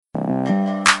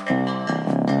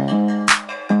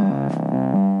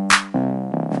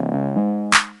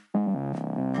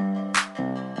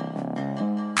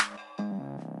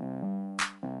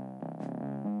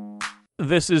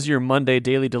This is your Monday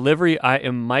Daily Delivery. I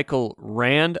am Michael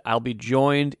Rand. I'll be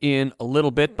joined in a little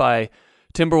bit by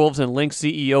Timberwolves and Lynx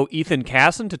CEO Ethan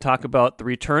Casson to talk about the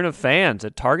return of fans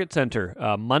at Target Center.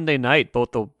 Monday night,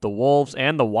 both the Wolves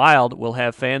and the Wild will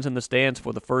have fans in the stands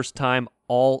for the first time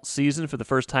all season, for the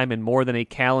first time in more than a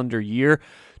calendar year.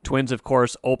 Twins, of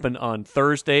course, open on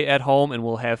Thursday at home and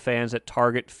will have fans at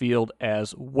Target Field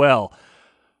as well.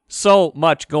 So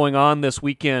much going on this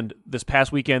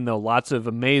past weekend, though. Lots of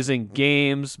amazing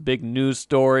games, big news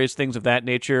stories, things of that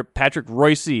nature. Patrick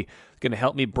Royce is going to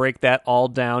help me break that all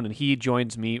down, and he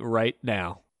joins me right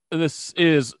now. This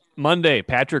is Monday.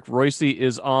 Patrick Royce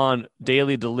is on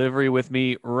Daily Delivery with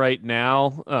me right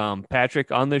now. Patrick,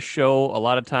 on this show, a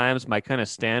lot of times my kind of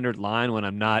standard line when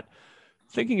I'm not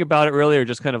thinking about it really, or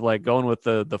just kind of like going with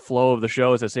the flow of the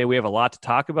show, is to say we have a lot to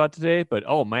talk about today, but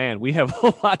oh man, we have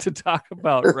a lot to talk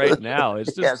about right now.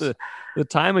 It's just Yes. the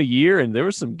time of year, and there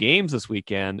were some games this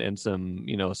weekend and some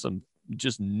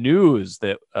just news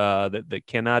that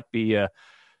cannot be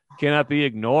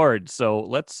ignored. So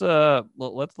let's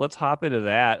hop into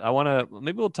that.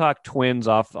 Maybe we'll talk Twins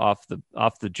off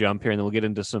the jump here, and then we'll get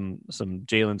into some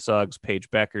Jalen Suggs,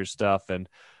 Paige Becker stuff, and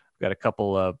got a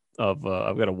couple I've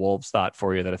got a Wolves thought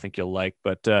for you that I think you'll like.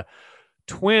 But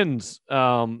Twins,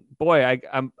 boy,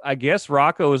 I guess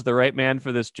Rocco is the right man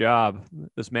for this job,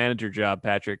 this manager job,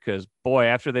 Patrick, because boy,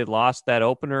 after they lost that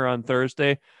opener on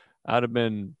Thursday, I'd have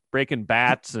been breaking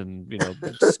bats and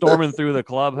storming through the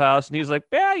clubhouse. And he's like,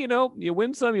 yeah, you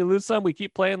win some, you lose some. We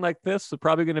keep playing like this, so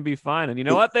probably going to be fine. And you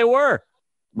know what? They were.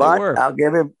 But I'll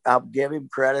give him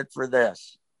credit for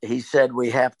this. He said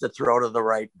we have to throw to the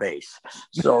right base.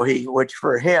 So which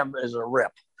for him is a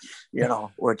rip,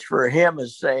 which for him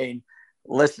is saying,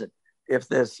 listen, if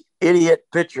this idiot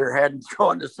pitcher hadn't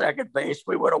thrown to second base,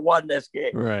 we would have won this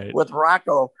game. Right. With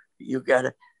Rocco, you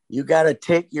gotta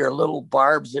take your little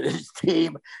barbs in his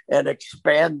team and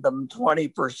expand them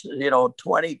 20%,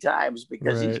 20 times,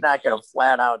 because Right. he's not going to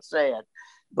flat out say it.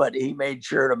 But he made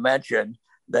sure to mention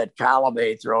that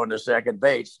Colomé throwing to second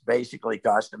base basically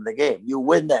cost him the game. You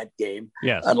win that game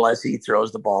Yes. unless he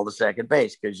throws the ball to second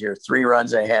base, because you're 3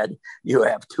 runs ahead. You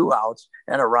have 2 outs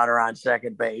and a runner on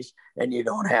second base, and you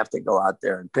don't have to go out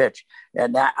there and pitch.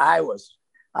 And I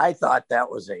thought that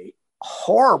was a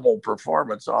horrible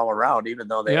performance all around, even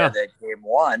though they had that game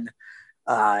won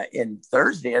in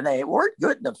Thursday, and they weren't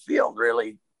good in the field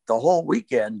really the whole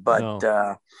weekend. But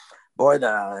No. Boy,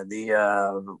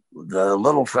 the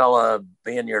little fella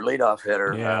being your leadoff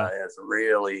hitter is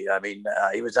really. I mean,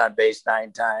 he was on base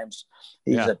 9 times.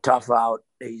 He's a tough out.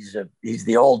 He's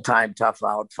the old time tough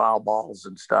out, foul balls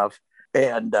and stuff.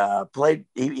 And played.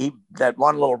 He that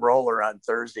one little roller on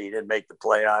Thursday, he didn't make the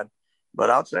play on,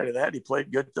 but outside of that, he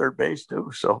played good third base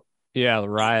too. So yeah,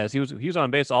 Arias. He was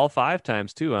on base all 5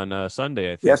 times too on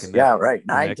Sunday, I think. Yes, right.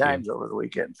 9 times over the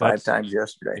weekend, 5 times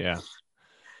yesterday. Yeah.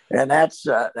 And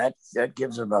that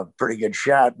gives them a pretty good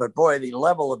shot. But boy, the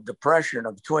level of depression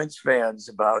of Twins fans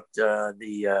about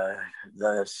the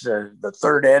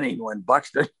third inning when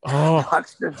Buxton's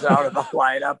out of the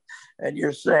lineup, and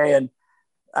you're saying,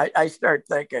 I start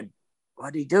thinking,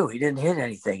 what did he do? He didn't hit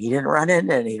anything. He didn't run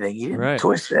into anything. He didn't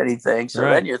twist anything. So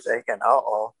then you're thinking,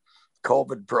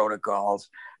 COVID protocols.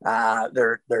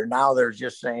 They're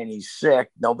just saying he's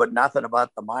sick. No, but nothing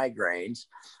about the migraines,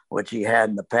 which he had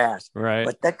in the past. Right.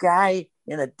 But that guy,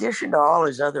 in addition to all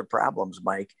his other problems,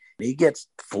 Mike, he gets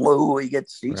flu,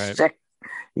 he's sick,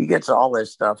 he gets all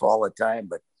this stuff all the time.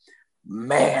 But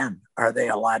man, are they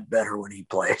a lot better when he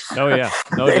plays? Oh yeah,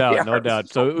 no doubt.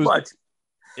 So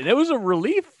it was a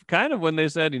relief kind of when they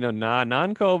said,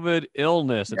 non-COVID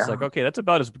illness. It's like, okay, that's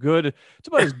about as good. It's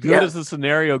about as good as the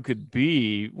scenario could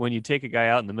be when you take a guy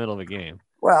out in the middle of a game.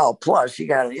 Well, plus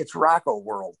it's Rocco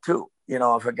world too.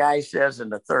 If a guy says in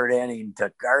the third inning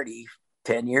to Gardy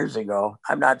 10 years ago,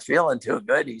 I'm not feeling too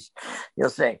good, he'll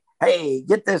say, hey,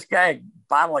 get this guy a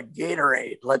bottle of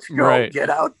Gatorade. Let's go get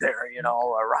out there.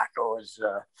 Rocco is,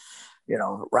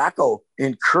 Rocco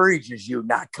encourages you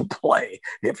not to play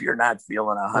if you're not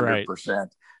feeling 100%.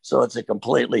 So it's a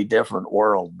completely different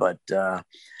world. But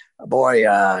boy,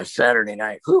 Saturday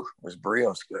night, was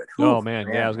Berrios good. Oh man,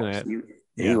 yeah, I was gonna.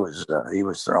 He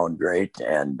was throwing great,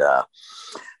 and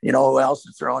who else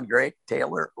is throwing great?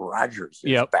 Taylor Rogers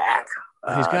is back.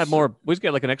 He's got more. He's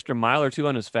got like an extra mile or 2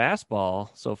 on his fastball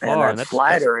so far, and that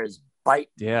slider is bite.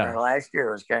 Yeah, last year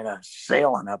it was kind of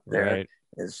sailing up there. Right.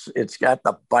 It's got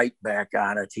the bite back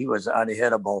on it. He was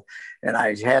unhittable, and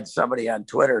I had somebody on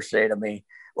Twitter say to me,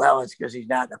 well, it's because he's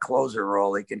not in a closer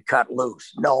role. He can cut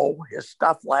loose. No, his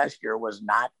stuff last year was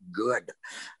not good.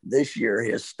 This year,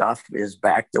 his stuff is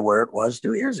back to where it was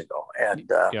 2 years ago. And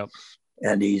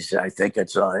and I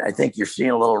think you're seeing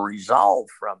a little resolve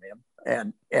from him,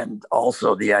 and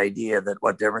also the idea that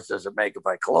what difference does it make if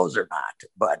I close or not?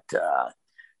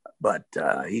 But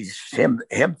he's him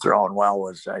throwing well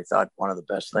was, I thought, one of the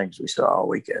best things we saw all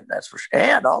weekend. That's for sure.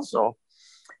 And also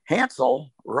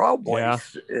Hansel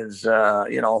Robles is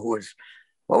who is,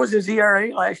 what was his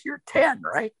ERA last year? 10,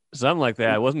 right? Something like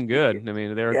that. It wasn't good. I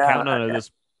mean, they were counting on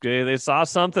this. They saw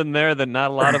something there that not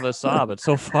a lot of us saw, but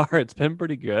so far it's been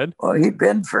pretty good. Well, he'd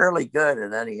been fairly good,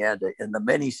 and then he had in the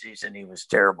mini season he was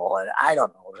terrible. And I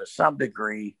don't know, to some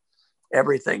degree,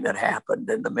 everything that happened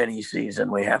in the mini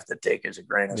season we have to take as a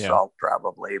grain of salt,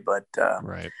 probably. But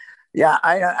right, yeah,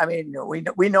 I mean,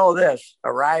 we know this.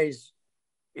 Arraez,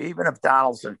 even if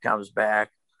Donaldson comes back,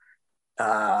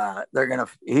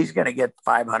 he's gonna get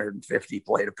 550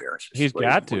 plate appearances. He's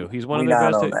got to. He's one of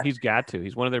their best. He's got to.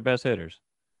 He's one of their best hitters.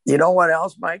 You know what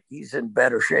else, Mike? He's in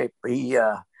better shape. He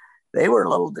was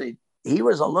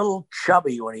a little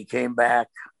chubby when he came back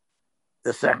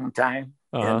the second time,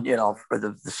 and for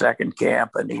the second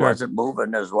camp, and he wasn't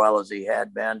moving as well as he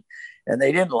had been, and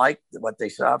they didn't like what they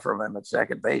saw from him at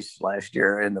second base last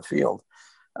year in the field,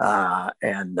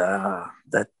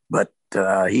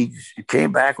 he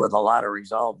came back with a lot of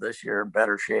resolve this year, in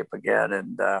better shape again,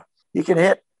 and he can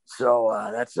hit. So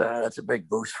that's a big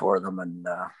boost for them, and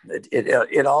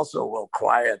it also will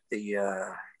quiet the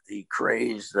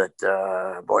craze that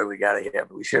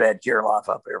we should have had Kirilloff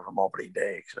up here from opening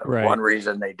day. So one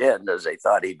reason they didn't is they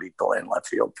thought he'd be playing left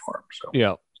field for him. So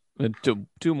yeah, and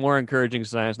two more encouraging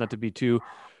signs. Not to be too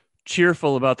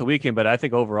cheerful about the weekend, but I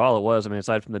think overall it was. I mean,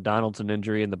 aside from the Donaldson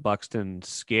injury and the Buxton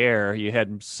scare, you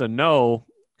had Sano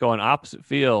going opposite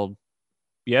field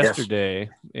yesterday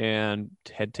and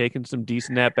had taken some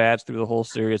decent at bats through the whole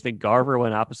series. I think Garver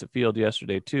went opposite field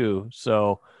yesterday too.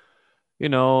 So,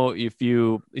 if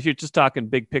you're just talking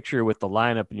big picture with the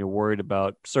lineup and you're worried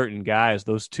about certain guys,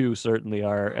 those two certainly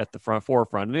are at the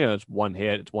forefront. It's one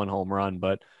hit, it's one home run,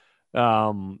 but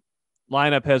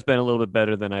lineup has been a little bit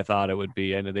better than I thought it would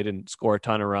be. I know they didn't score a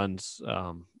ton of runs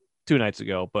 2 nights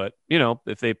ago, but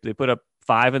if they put up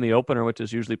 5 in the opener, which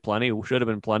is usually plenty, should have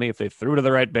been plenty if they threw to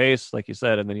the right base, like you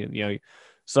said, and then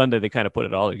Sunday they kind of put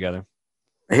it all together.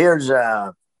 Here's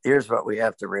what we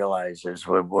have to realize is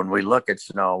when we look at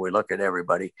Sano, we look at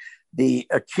everybody. The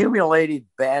accumulated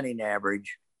batting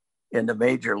average in the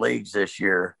major leagues this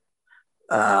year,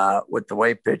 with the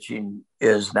way pitching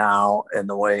is now and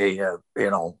the way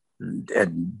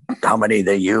and how many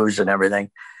they use and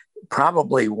everything,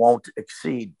 probably won't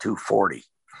exceed 240.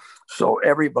 So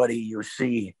everybody you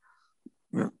see,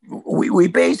 we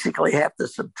basically have to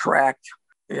subtract,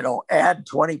 add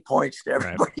 20 points to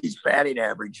everybody's batting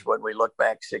average when we look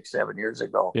back 6-7 years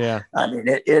ago. Yeah. I mean,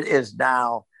 it is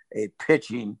now a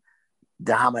pitching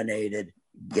dominated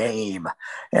game,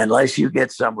 unless you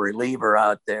get some reliever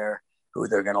out there who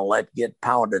they're going to let get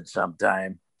pounded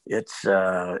sometime. It's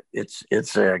going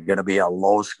to be a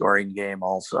low scoring game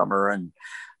all summer. And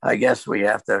I guess we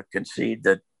have to concede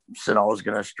that Sano is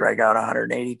going to strike out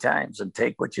 180 times and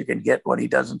take what you can get when he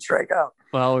doesn't strike out.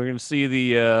 Well, we're going to see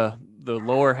the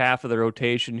lower half of the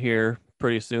rotation here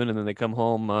pretty soon, and then they come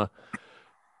home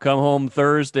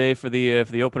Thursday for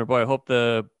the opener. Boy, I hope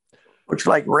looks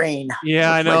like rain.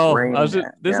 Yeah, I know.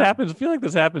 Happens. I feel like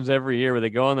this happens every year where they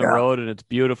go on the road and it's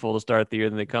beautiful to start the year,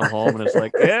 then they come home and it's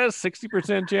like,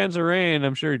 60% chance of rain.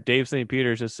 I'm sure Dave St.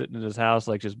 Peter's just sitting in his house,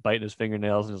 like just biting his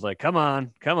fingernails, and is like, come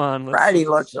on. Friday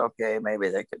looks okay. Maybe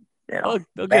they could,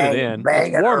 they'll get it in.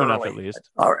 It's warm enough at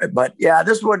least. All right, but yeah,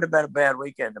 this wouldn't have been a bad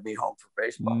weekend to be home for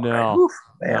baseball. No,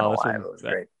 right? Man, it was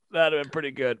great. That'd have been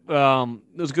pretty good. It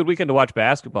was a good weekend to watch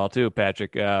basketball too,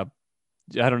 Patrick.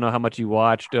 I don't know how much you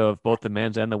watched of both the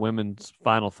men's and the women's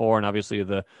Final Four, and obviously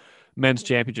the men's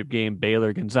championship game,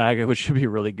 Baylor Gonzaga, which should be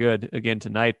really good again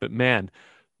tonight. But man,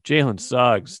 Jalen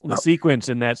Suggs, the sequence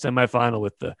in that semifinal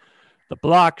with the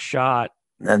block shot,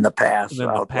 and the pass, and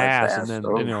then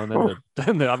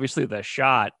obviously the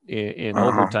shot in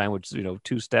overtime, which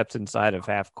 2 steps inside of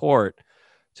half court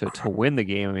to win the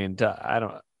game. I mean,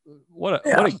 what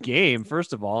a game,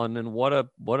 first of all, and then what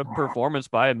a performance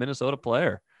by a Minnesota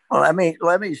player. Well,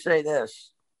 let me say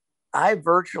this. I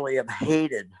virtually have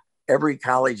hated every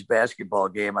college basketball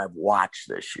game I've watched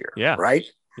this year. Yeah. Right?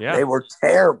 Yeah. They were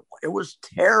terrible. It was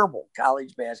terrible,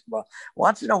 college basketball.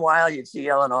 Once in a while, you'd see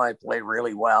Illinois play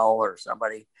really well or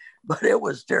somebody, but it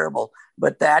was terrible.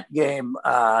 But that game,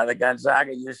 the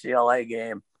Gonzaga-UCLA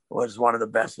game, was one of the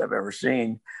best I've ever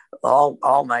seen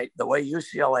all night. The way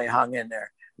UCLA hung in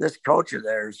there. this coach of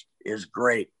theirs is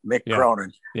great, Mick Yeah.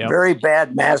 Cronin. Yep. Very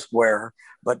bad mask wearer,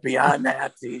 but beyond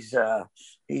that,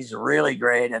 he's really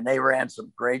great. And they ran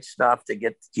some great stuff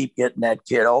to keep getting that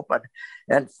kid open.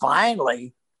 And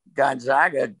finally,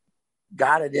 Gonzaga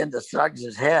got it into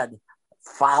Suggs' head.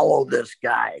 Follow this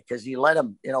guy, because he let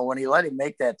him. When he let him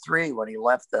make that three, when he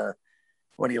left the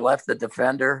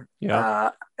defender,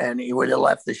 and he would have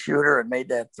left the shooter and made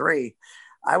that three.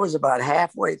 I was about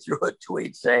halfway through a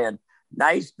tweet saying,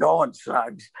 "Nice going,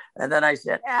 Suggs," and then I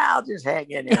said, "I'll just hang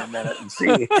in here a minute and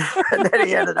see." And then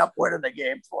he ended up winning the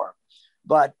game for him.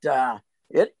 But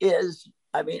it is.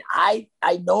 I mean, I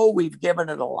know we've given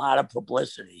it a lot of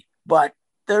publicity, but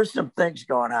there's some things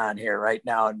going on here right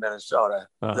now in Minnesota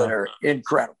that are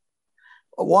incredible.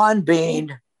 One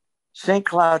being St.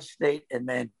 Cloud State and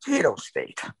Mankato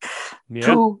State. Yeah.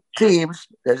 Two teams,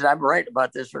 as I'm right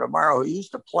about this for tomorrow, who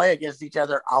used to play against each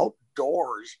other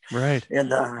outdoors. Right. In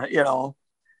the,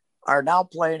 are now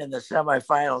playing in the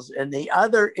semifinals. And the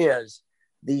other is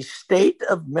the state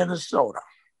of Minnesota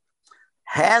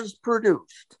has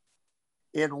produced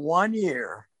in 1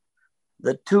 year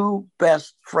the two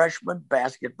best freshman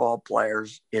basketball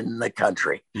players in the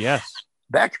country. Yes.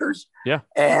 Beckers. Yeah.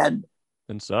 And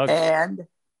Suggs. And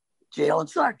Jalen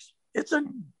Suggs. It's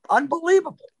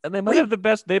unbelievable. And they might have the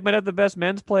best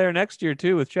men's player next year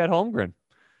too, with Chet Holmgren.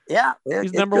 Yeah.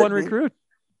 He's number one recruit.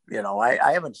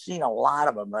 I haven't seen a lot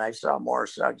of them. I saw more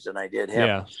Suggs than I did him.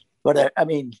 Yeah. But I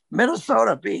mean,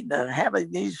 Minnesota having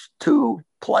these two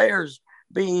players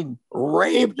being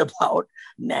raved about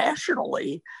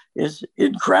nationally is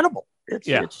incredible.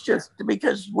 It's just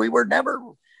because we were never,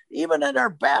 even at our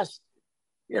best,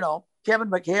 Kevin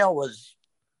McHale was,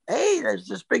 hey, there's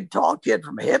this big tall kid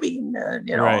from Hibbing,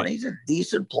 right. And he's a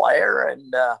decent player.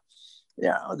 And,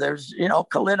 there's,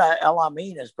 Khalid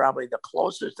El-Amin is probably the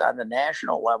closest on the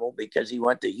national level because he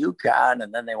went to UConn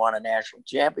and then they won a national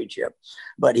championship.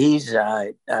 But he's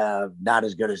not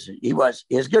as good as he was.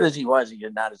 As good as he was, he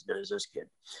is not as good as this kid.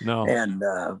 No. And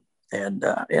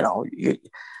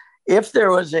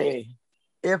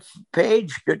if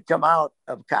Page could come out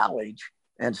of college,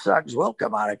 and Suggs will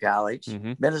come out of college,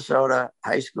 Minnesota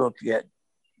high school could get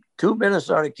two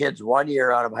Minnesota kids 1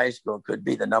 year out of high school could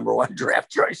be the number one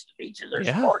draft choice in each of their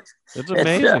sports. It's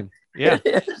amazing.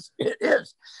 It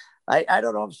is. I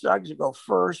don't know if Suggs will go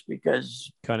first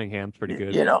because Cunningham's pretty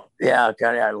good.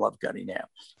 I love Cunningham.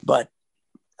 But,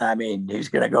 I mean, he's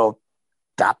going to go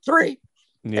top three.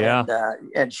 Yeah.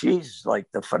 And she's like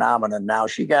the phenomenon now.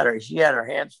 She had her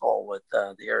hands full with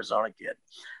the Arizona kid.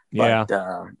 But,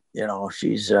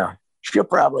 she'll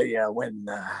probably win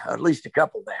at least a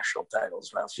couple national titles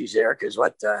while she's there, because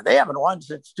they haven't won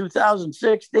since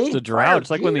 2016. It's a drought. It's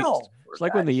like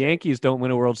when the Yankees don't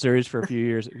win a World Series for a few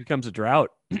years. It becomes a drought.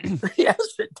 Yes,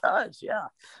 it does. Yeah.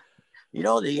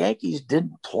 The Yankees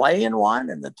didn't play in one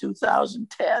in the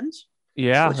 2010s.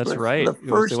 Yeah, that's right. The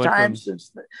first time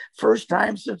since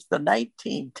the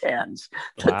 1910s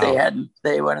that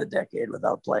they went a decade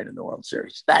without playing in the World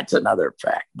Series. That's another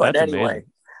fact. But that's anyway,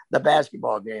 amazing. The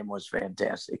basketball game was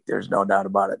fantastic. There's no doubt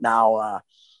about it. Now,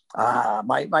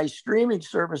 my streaming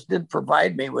service didn't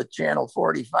provide me with Channel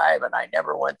 45, and I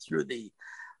never went through the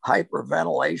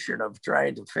hyperventilation of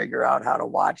trying to figure out how to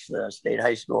watch the state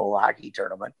high school hockey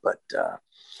tournament. But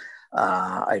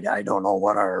I don't know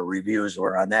what our reviews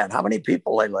were on that. How many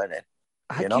people they let in?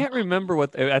 I can't remember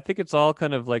I think it's all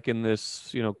kind of like in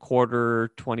this,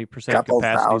 quarter, 20%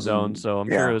 capacity zone. So I'm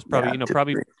sure it was probably,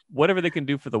 probably whatever they can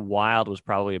do for the Wild was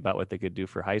probably about what they could do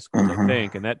for high schools, I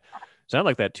think. And that sounded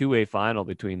like that two-way final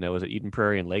between was it Eden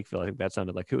Prairie and Lakeville. I think that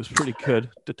sounded like it was pretty good,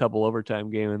 the double overtime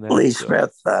game in that. Lee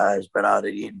Smith has been out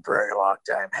at Eden Prairie a long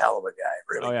time. Hell of a guy.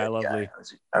 Really good I love guy. Lee.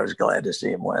 I was glad to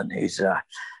see him win. He's, he's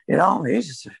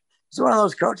one of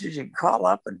those coaches you can call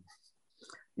up and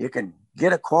you can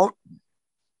get a quote.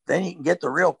 Then you can get the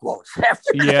real quotes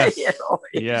after. Yes.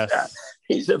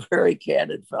 He's a very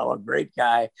candid fellow, great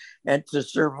guy. And to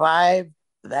survive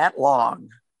that long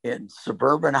in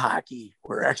suburban hockey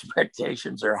where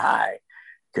expectations are high,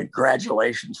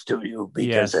 congratulations to you,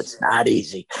 because it's not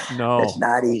easy. No, it's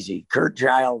not easy. Kurt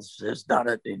Giles has done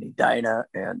it in Edina,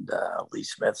 and Lee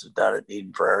Smith has done it in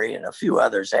Eden Prairie, and a few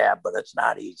others have, but it's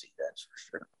not easy. That's for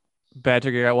sure.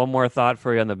 Patrick, I got one more thought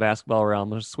for you on the basketball realm.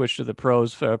 Let's switch to the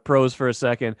pros for a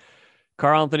second.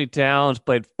 Karl Anthony Towns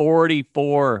played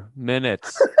 44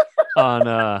 minutes on,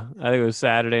 I think it was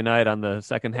Saturday night on the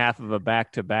second half of a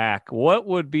back-to-back. What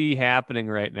would be happening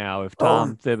right now if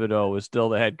Tom Thibodeau was still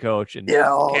the head coach and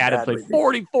Cat had played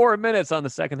 44 minutes on the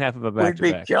second half of a back-to-back?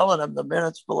 We'd be killing him. The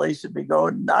minutes police would be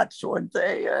going nuts, wouldn't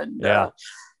they? And,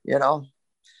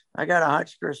 I got a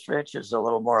hunch Chris Finch is a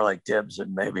little more like Tibbs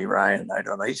and maybe Ryan. I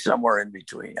don't know. He's somewhere in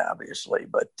between, obviously.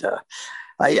 But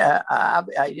I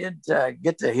did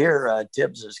get to hear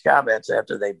Tibbs's comments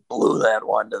after they blew that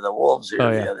one to the Wolves here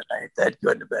the other night. That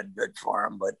couldn't have been good for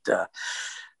him. But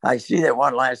I see that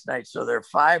one last night. So they're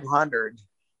 500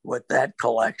 with that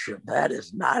collection. That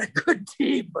is not a good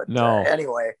team. But no.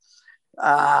 Anyway,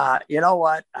 you know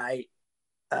what?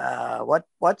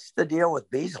 What's the deal with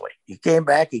Beasley? He came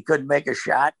back, he couldn't make a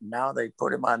shot, and now they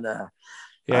put him on the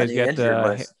he's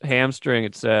got hamstring.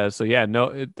 It says so. Yeah,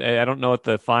 no, I don't know what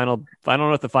the final. I don't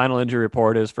know what the final injury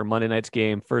report is for Monday night's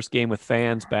game. First game with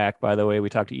fans back. By the way, we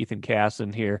talked to Ethan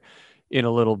Casson here in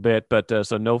a little bit, but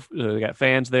so no, we got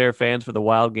fans there, fans for the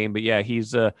Wild game. But yeah,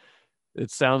 he's it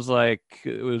sounds like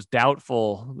it was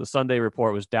doubtful. The Sunday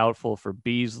report was doubtful for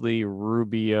Beasley,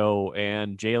 Rubio,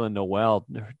 and Jalen Noel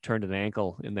turned an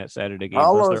ankle in that Saturday game.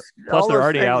 Plus they're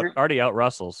already out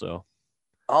Russell. So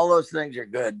all those things are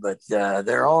good, but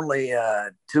they're only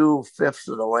 2/5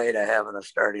 of the way to having a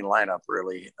starting lineup.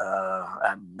 Really,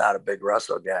 I'm not a big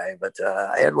Russell guy, but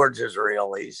Edwards is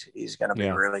real. He's going to be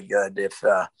really good. If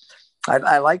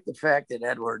I like the fact that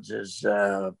Edwards is,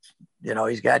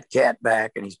 he's got Cat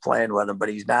back and he's playing with him, but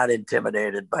he's not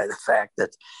intimidated by the fact that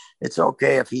it's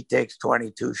okay if he takes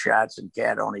 22 shots and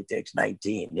Cat only takes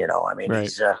 19. I mean,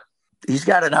 right. He's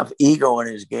got enough ego in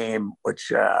his game,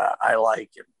 which I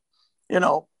like.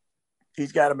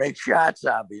 He's got to make shots,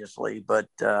 obviously, but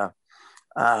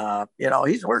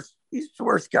he's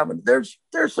worth coming. There's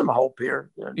some hope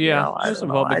here. There's some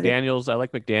hope. McDaniels, I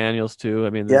like McDaniels too. I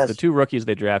mean, the two rookies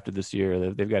they drafted this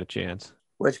year, they've got a chance.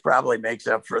 Which probably makes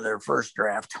up for their first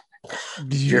draft.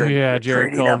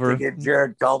 Jared Culver. Get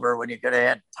Jared Culver when you could have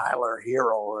had Tyler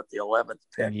Hero at the 11th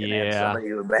pick and had somebody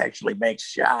who actually makes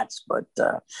shots. But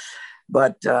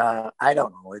I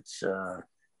don't know. It's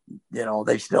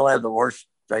they still have the worst.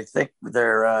 I think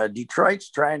they're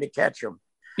Detroit's trying to catch them.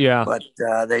 Yeah, but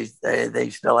they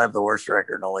still have the worst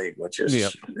record in the league, which is I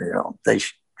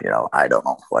don't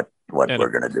know what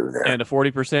we're going to do there. And a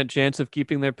 40% chance of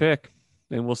keeping their pick.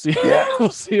 And we'll see. Yeah. We'll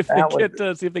see if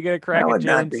they get a crack at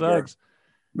Jalen Suggs.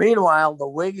 Meanwhile, the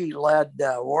Wiggy-led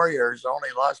Warriors only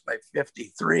lost by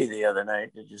 53 the other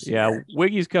night. Did you see that?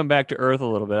 Wiggy's come back to earth a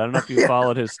little bit. I don't know if you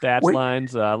followed his stats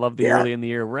lines. I love the early in the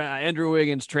year. Andrew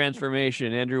Wiggins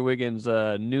transformation. Andrew Wiggins,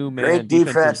 new man. Great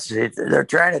defense. They're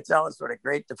trying to tell us what a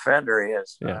great defender he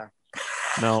is. Yeah.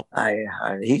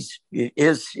 His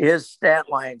stat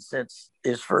line since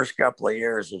his first couple of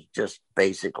years is just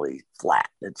basically flat.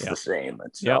 It's the same.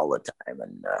 It's all the time.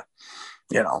 And,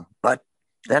 but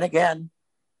then again,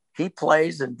 he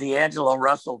plays and D'Angelo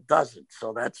Russell doesn't.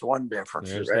 So that's one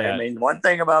difference. Right? I mean, one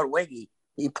thing about Wiggy,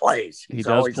 he plays. He's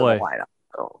always in the lineup.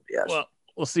 So, yes. Well,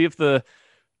 we'll see if the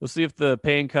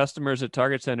paying customers at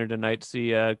Target Center tonight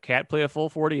see Cat play a full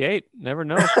 48. Never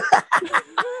know.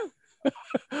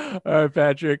 All right,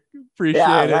 Patrick.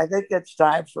 Appreciate it. I think it's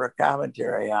time for a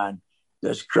commentary on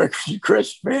this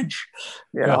Chris Finch,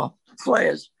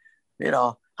 players.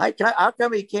 How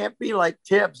come he can't be like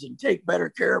Tibbs and take better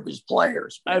care of his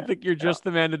players? Man? I think you're just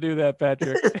the man to do that,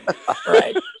 Patrick. All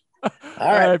right.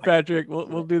 All right, Patrick.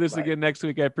 We'll do this again next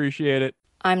week. I appreciate it.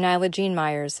 I'm Nyla Jean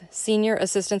Myers, Senior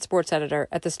Assistant Sports Editor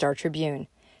at the Star Tribune.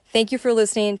 Thank you for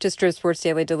listening to Strip Sports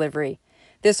Daily Delivery.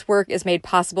 This work is made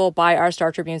possible by our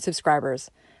Star Tribune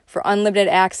subscribers. For unlimited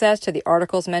access to the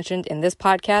articles mentioned in this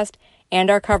podcast and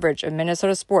our coverage of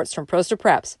Minnesota sports from pros to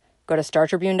preps, go to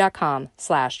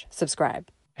startribune.com/subscribe.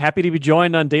 Happy to be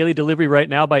joined on Daily Delivery right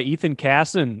now by Ethan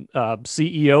Casson,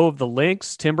 CEO of the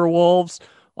Lynx, Timberwolves,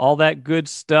 all that good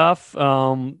stuff.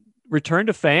 Return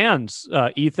to fans,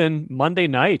 Ethan, Monday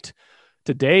night.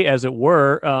 Today, as it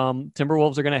were,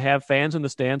 Timberwolves are going to have fans in the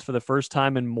stands for the first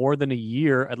time in more than a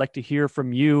year. I'd like to hear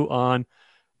from you on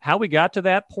how we got to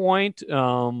that point,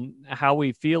 how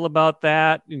we feel about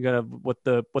that, what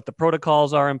the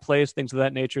protocols are in place, things of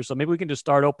that nature. So maybe we can just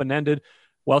start open-ended.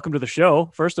 Welcome to the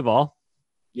show, first of all.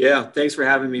 Yeah, thanks for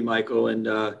having me, Michael. And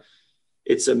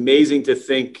it's amazing to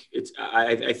think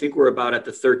I think we're about at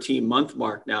the 13-month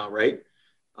mark now, right?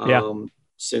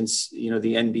 Since,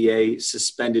 the NBA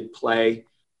suspended play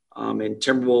and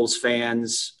Timberwolves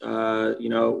fans,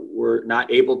 were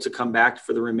not able to come back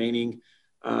for the remaining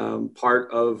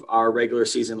part of our regular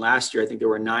season last year. I think there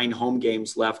were 9 home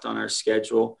games left on our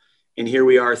schedule. And here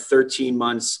we are 13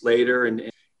 months later, and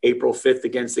April 5th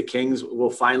against the Kings, we'll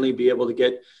finally be able to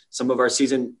get some of our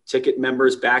season ticket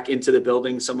members back into the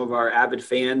building, some of our avid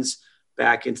fans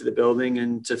back into the building.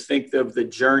 And to think of the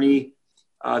journey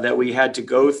that we had to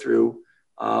go through,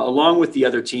 along with the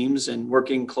other teams, and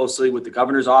working closely with the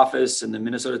governor's office and the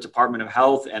Minnesota Department of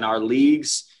Health and our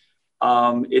leagues,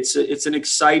 it's an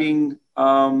exciting,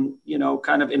 kind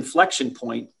of inflection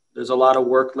point. There's a lot of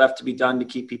work left to be done to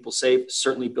keep people safe.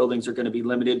 Certainly buildings are going to be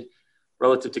limited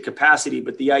relative to capacity,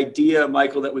 but the idea,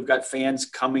 Michael, that we've got fans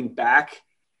coming back,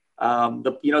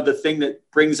 the thing that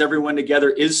brings everyone together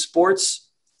is sports.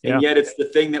 And yet it's the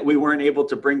thing that we weren't able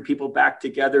to bring people back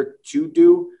together to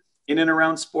do in and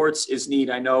around sports is neat.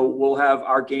 I know we'll have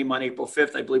our game on April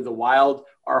 5th. I believe the Wild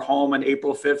are home on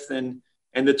April 5th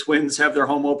and the Twins have their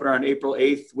home opener on April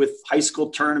 8th with high school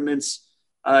tournaments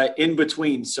in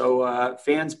between. So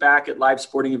fans back at live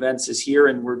sporting events is here,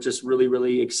 and we're just really,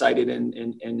 really excited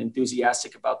and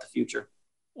enthusiastic about the future.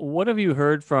 What have you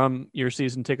heard from your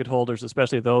season ticket holders,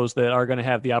 especially those that are going to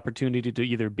have the opportunity to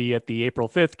either be at the April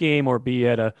 5th game or be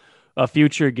at a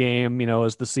future game,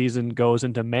 as the season goes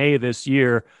into May this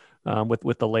year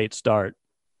with the late start?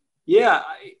 Yeah,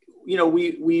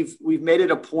 we've made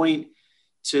it a point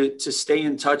to stay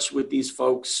in touch with these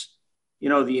folks,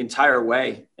 the entire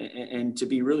way. And to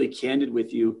be really candid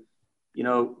with you,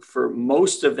 for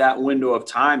most of that window of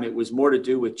time, it was more to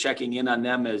do with checking in on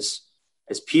them as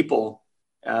people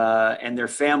and their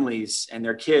families and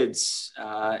their kids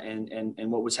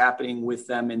and what was happening with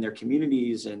them in their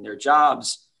communities and their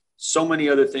jobs. So many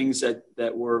other things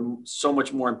that were so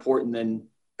much more important than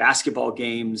basketball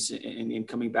games and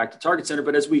coming back to Target Center.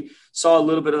 But as we saw a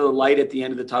little bit of the light at the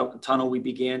end of the tunnel, we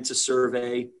began to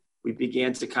survey. We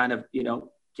began to kind of,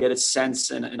 get a sense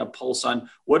and a pulse on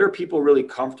what are people really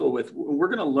comfortable with. We're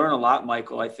going to learn a lot,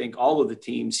 Michael. I think all of the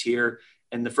teams here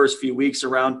in the first few weeks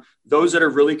around those that are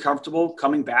really comfortable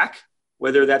coming back,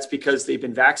 whether that's because they've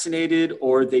been vaccinated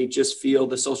or they just feel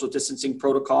the social distancing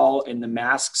protocol and the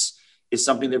masks is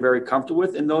something they're very comfortable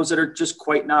with. And those that are just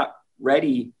quite not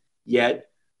ready yet,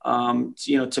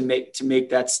 to make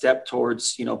that step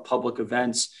towards, public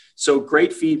events. So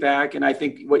great feedback. And I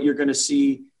think what you're going to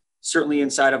see certainly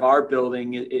inside of our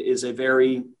building is a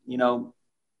very,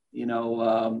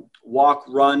 walk,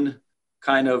 run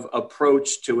kind of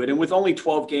approach to it. And with only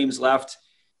 12 games left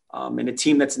and a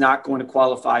team that's not going to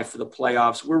qualify for the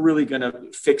playoffs, we're really going to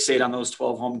fixate on those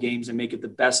 12 home games and make it the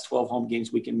best 12 home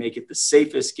games we can make it, the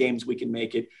safest games we can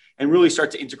make it, and really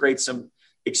start to integrate some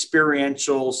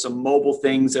experiential, some mobile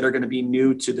things that are going to be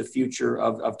new to the future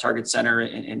of Target Center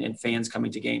and fans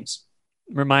coming to games.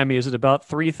 Remind me, is it about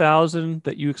 3,000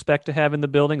 that you expect to have in the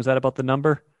building? Is that about the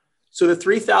number? So the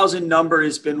 3,000 number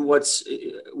has been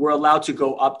we're allowed to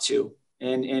go up to.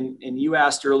 And you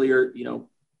asked earlier,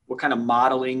 what kind of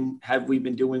modeling have we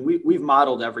been doing? We've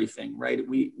modeled everything, right?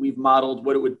 We've modeled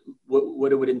what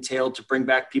it would entail to bring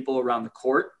back people around the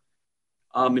court.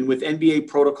 And with NBA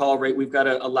protocol, right, we've got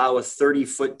to allow a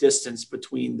 30-foot distance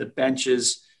between the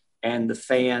benches and the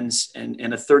fans and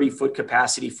a 30-foot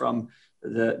capacity from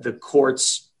the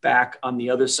courts back on the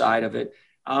other side of it.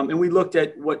 And we looked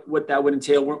at what that would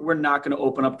entail. We're not going to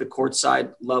open up the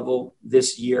courtside level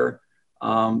this year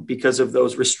because of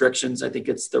those restrictions. I think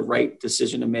it's the right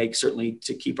decision to make, certainly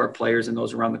to keep our players and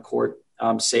those around the court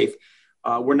safe.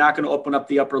 We're not going to open up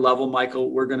the upper level, Michael.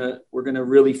 We're going to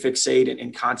really fixate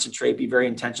and concentrate, be very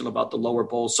intentional about the lower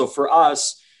bowls. So for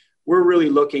us, we're really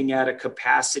looking at a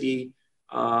capacity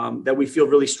that we feel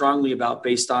really strongly about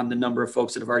based on the number of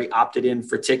folks that have already opted in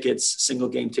for tickets, single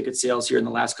game ticket sales here in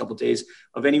the last couple of days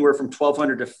of anywhere from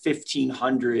 1,200 to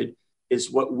 1,500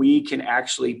 is what we can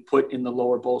actually put in the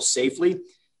lower bowl safely.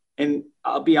 And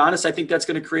I'll be honest, I think that's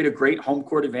going to create a great home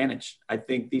court advantage. I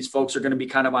think these folks are going to be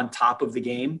kind of on top of the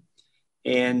game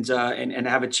and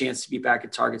have a chance to be back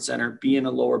at Target Center, be in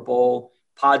a lower bowl.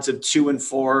 Pods of 2 and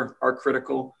 4 are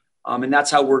critical. And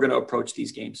that's how we're going to approach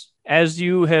these games. As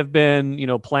you have been,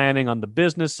 planning on the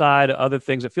business side, other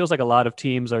things, it feels like a lot of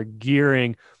teams are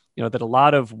gearing, that a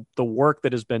lot of the work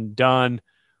that has been done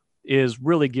is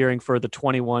really gearing for the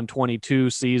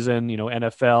 21-22 season,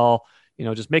 NFL,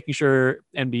 just making sure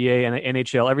NBA and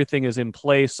NHL, everything is in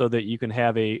place so that you can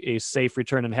have a safe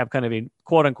return and have kind of a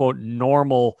quote unquote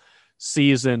normal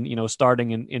season,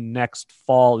 starting in next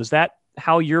fall. Is that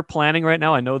how you're planning right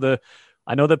now? I know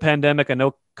the pandemic, I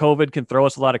know COVID can throw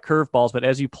us a lot of curveballs, but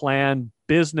as you plan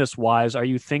business wise, are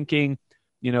you thinking,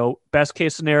 best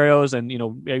case scenarios and,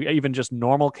 even just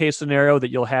normal case scenario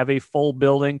that you'll have a full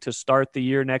building to start the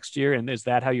year next year? And is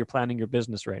that how you're planning your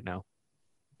business right now?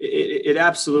 It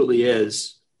absolutely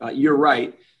is. You're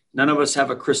right. None of us have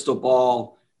a crystal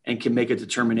ball and can make a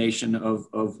determination of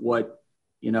what,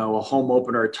 a home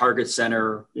opener at Target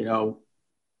Center,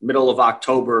 middle of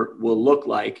October will look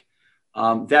like.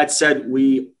 That said,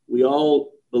 we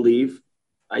all believe,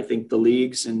 I think the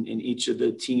leagues and each of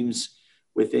the teams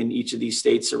within each of these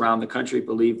states around the country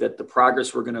believe that the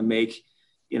progress we're going to make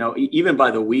even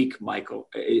by the week, Michael,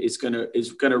 is going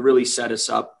to really set us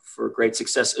up for great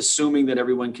success, assuming that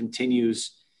everyone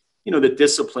continues, the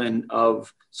discipline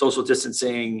of social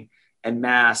distancing and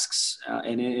masks,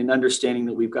 and understanding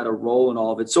that we've got a role in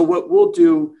all of it. So what we'll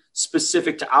do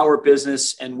specific to our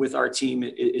business and with our team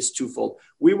is twofold.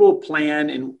 We will plan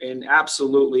and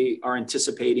absolutely are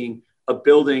anticipating a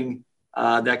building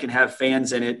that can have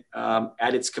fans in it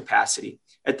at its capacity.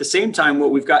 At the same time, what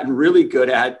we've gotten really good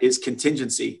at is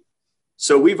contingency.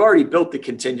 So we've already built the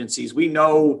contingencies. We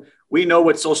know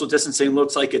what social distancing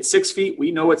looks like at 6 feet.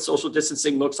 We know what social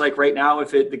distancing looks like right now if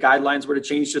the guidelines were to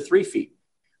change to 3 feet.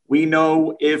 We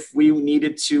know if we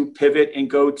needed to pivot and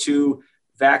go to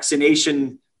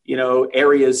vaccination,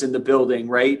 areas in the building,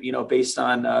 right? Based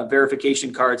on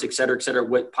verification cards, et cetera,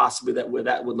 what possibly that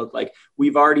would look like.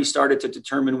 We've already started to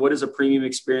determine what does a premium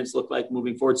experience look like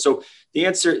moving forward. So the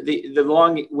answer, the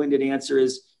long-winded answer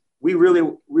is we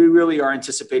really are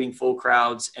anticipating full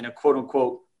crowds and a quote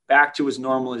unquote back to as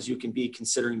normal as you can be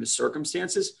considering the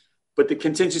circumstances. But the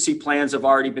contingency plans have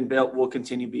already been built, will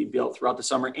continue to be built throughout the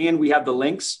summer. And we have the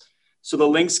links. So the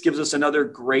links gives us another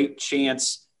great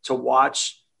chance to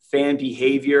watch fan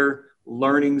behavior,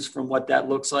 learnings from what that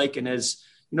looks like. And as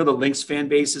the Lynx fan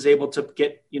base is able to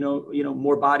get,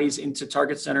 more bodies into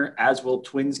Target Center, as will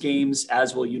Twins games,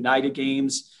 as will United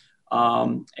games.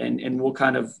 And we'll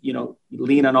kind of,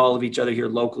 lean on all of each other here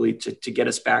locally to get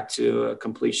us back to a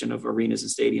completion of arenas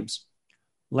and stadiums.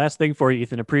 Last thing for you,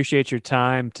 Ethan, appreciate your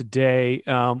time today.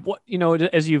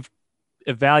 As you've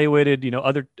evaluated,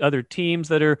 other teams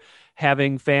that are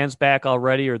having fans back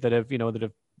already, or that have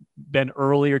been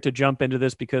earlier to jump into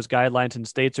this because guidelines in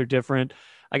states are different.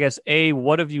 I guess A,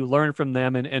 what have you learned from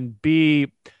them? And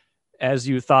B, as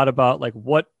you thought about like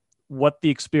what the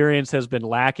experience has been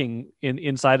lacking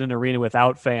inside an arena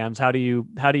without fans, how do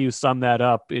you sum that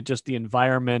up? Just the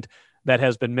environment that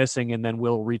has been missing, and then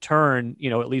will return,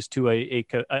 at least to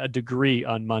a degree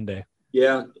on Monday.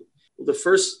 Yeah. The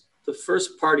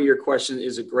first part of your question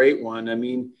is a great one. I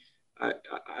mean,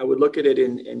 I would look at it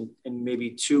in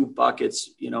maybe two buckets.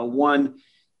 One,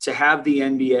 to have the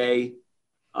NBA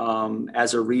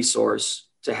as a resource,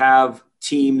 to have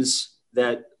teams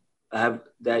that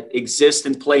exist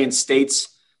and play in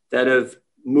states that have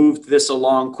moved this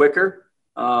along quicker.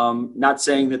 Not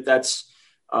saying that that's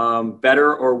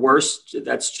better or worse.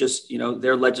 That's just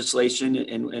their legislation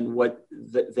and what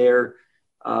their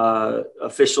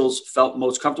officials felt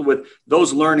most comfortable with.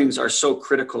 Those learnings are so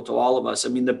critical to all of us. I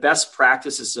mean, the best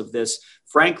practices of this,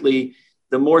 frankly,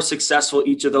 the more successful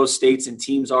each of those states and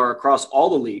teams are across all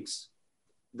the leagues,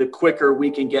 the quicker we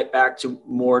can get back to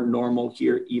more normal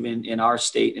here, even in our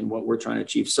state and what we're trying to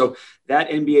achieve. So that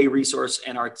NBA resource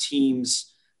and our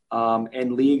teams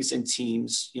and leagues and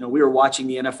teams, we were watching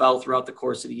the NFL throughout the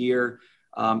course of the year,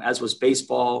 as was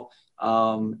baseball.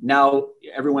 Now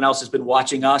everyone else has been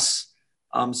watching us.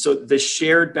 So the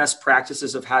shared best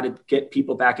practices of how to get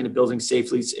people back into buildings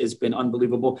safely has been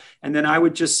unbelievable. And then I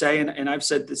would just say, and I've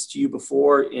said this to you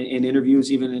before in interviews,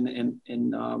 even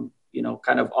in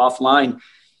kind of offline,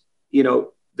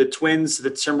 the Twins,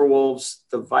 the Timberwolves,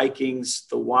 the Vikings,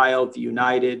 the Wild, the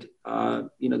United, the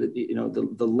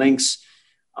Lynx.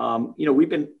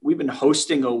 We've been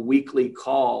hosting a weekly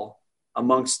call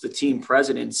amongst the team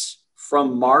presidents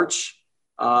from March.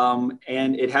 And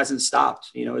it hasn't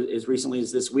stopped, as recently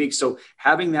as this week. So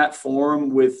having that forum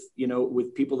with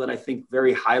people that I think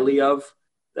very highly of,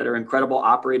 that are incredible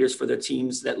operators for their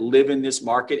teams, that live in this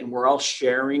market, and we're all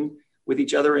sharing with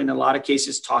each other, in a lot of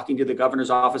cases, talking to the governor's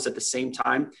office at the same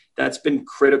time, that's been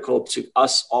critical to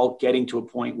us all getting to a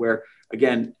point where,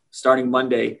 again, starting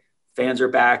Monday, fans are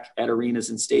back at arenas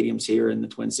and stadiums here in the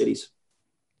Twin Cities.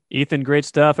 Ethan, great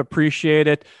stuff. Appreciate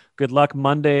it. Good luck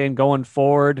Monday and going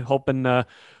forward. Hoping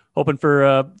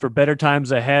for better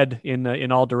times ahead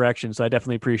in all directions. So I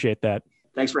definitely appreciate that.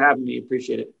 Thanks for having me.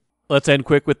 Appreciate it. Let's end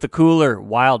quick with the cooler.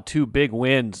 Wild, 2 big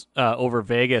wins over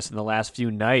Vegas in the last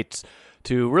few nights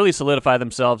to really solidify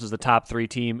themselves as the top 3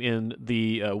 team in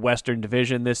the Western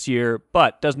Division this year,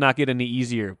 but does not get any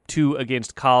easier. 2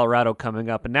 against Colorado coming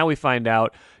up, and now we find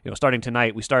out, starting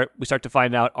tonight, we start to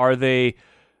find out, are they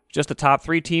just a top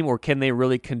 3 team, or can they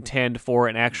really contend for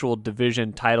an actual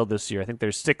division title this year? I think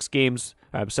there's 6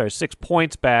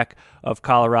 points back of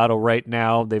Colorado right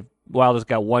now. Wild has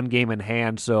got 1 game in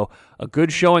hand, so a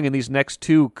good showing in these next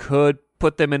 2 could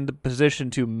put them in the position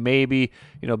to maybe,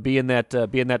 be in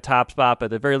that top spot. But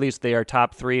at the very least, they are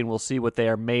top 3, and we'll see what they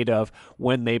are made of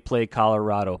when they play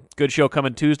Colorado. Good show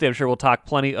coming Tuesday. I'm sure we'll talk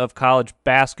plenty of college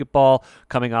basketball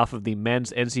coming off of the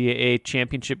men's NCAA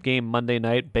championship game Monday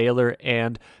night, Baylor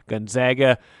and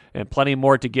Gonzaga, and plenty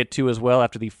more to get to as well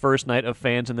after the first night of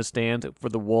fans in the stands for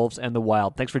the Wolves and the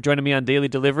Wild. Thanks for joining me on Daily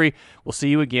Delivery. We'll see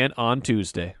you again on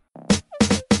Tuesday.